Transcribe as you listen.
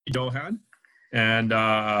Joe had. And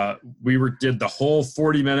did the whole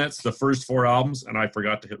 40 minutes, the first 4 albums, and I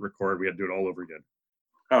forgot to hit record. We had to do it all over again.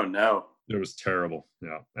 Oh, no. It was terrible.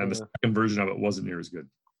 Yeah. And the second version of it wasn't near as good.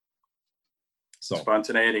 So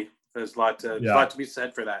spontaneity. There's a lot to be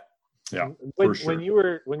said for that. Yeah. When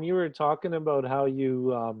you were talking about how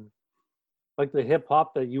you like the hip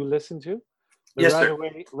hop that you listen to, yes,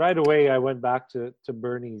 right away I went back to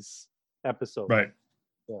Bernie's episode. Right.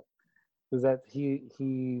 Yeah. Is that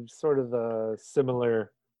he sort of a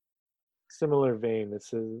similar vein.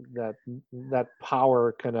 It's that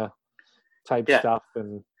power kind of type stuff,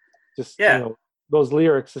 and just those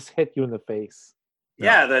lyrics just hit you in the face.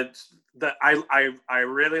 Yeah, I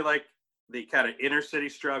really like the kind of inner city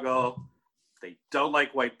struggle. They don't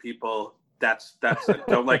like white people. That's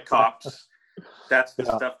don't like cops. That's the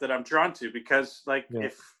stuff that I'm drawn to, because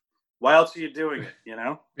why else are you doing it? You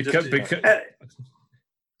know? Because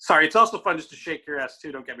sorry, it's also fun just to shake your ass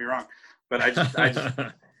too. Don't get me wrong, but I just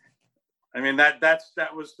I mean that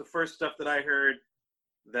was the first stuff that I heard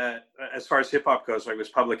that, as far as hip hop goes, was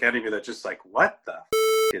Public Enemy. That just what the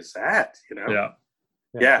is that? You know? Yeah.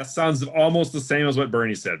 Yeah. That sounds almost the same as what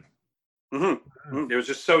Bernie said. Mm-hmm. It was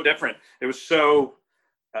just so different. It was so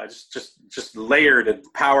just layered and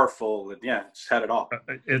powerful, and just had it all.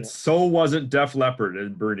 It so wasn't Def Leppard,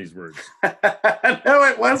 in Bernie's words. No,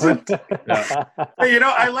 it wasn't.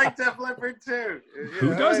 I like Def Leppard too.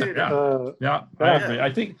 Who doesn't? I agree.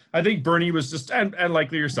 I think Bernie was just, and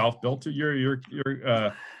likely yourself, Bill, too.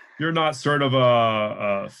 You're not sort of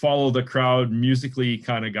a follow the crowd musically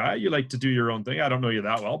kind of guy. You like to do your own thing. I don't know you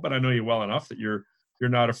that well, but I know you well enough that you're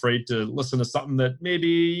not afraid to listen to something that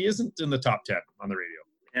maybe isn't in the top 10 on the radio.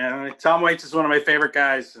 Yeah, Tom Waits is one of my favorite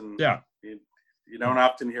guys, and you don't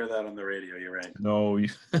often hear that on the radio. You're right. No, you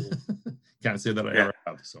can't say that I ever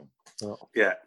have. So yeah,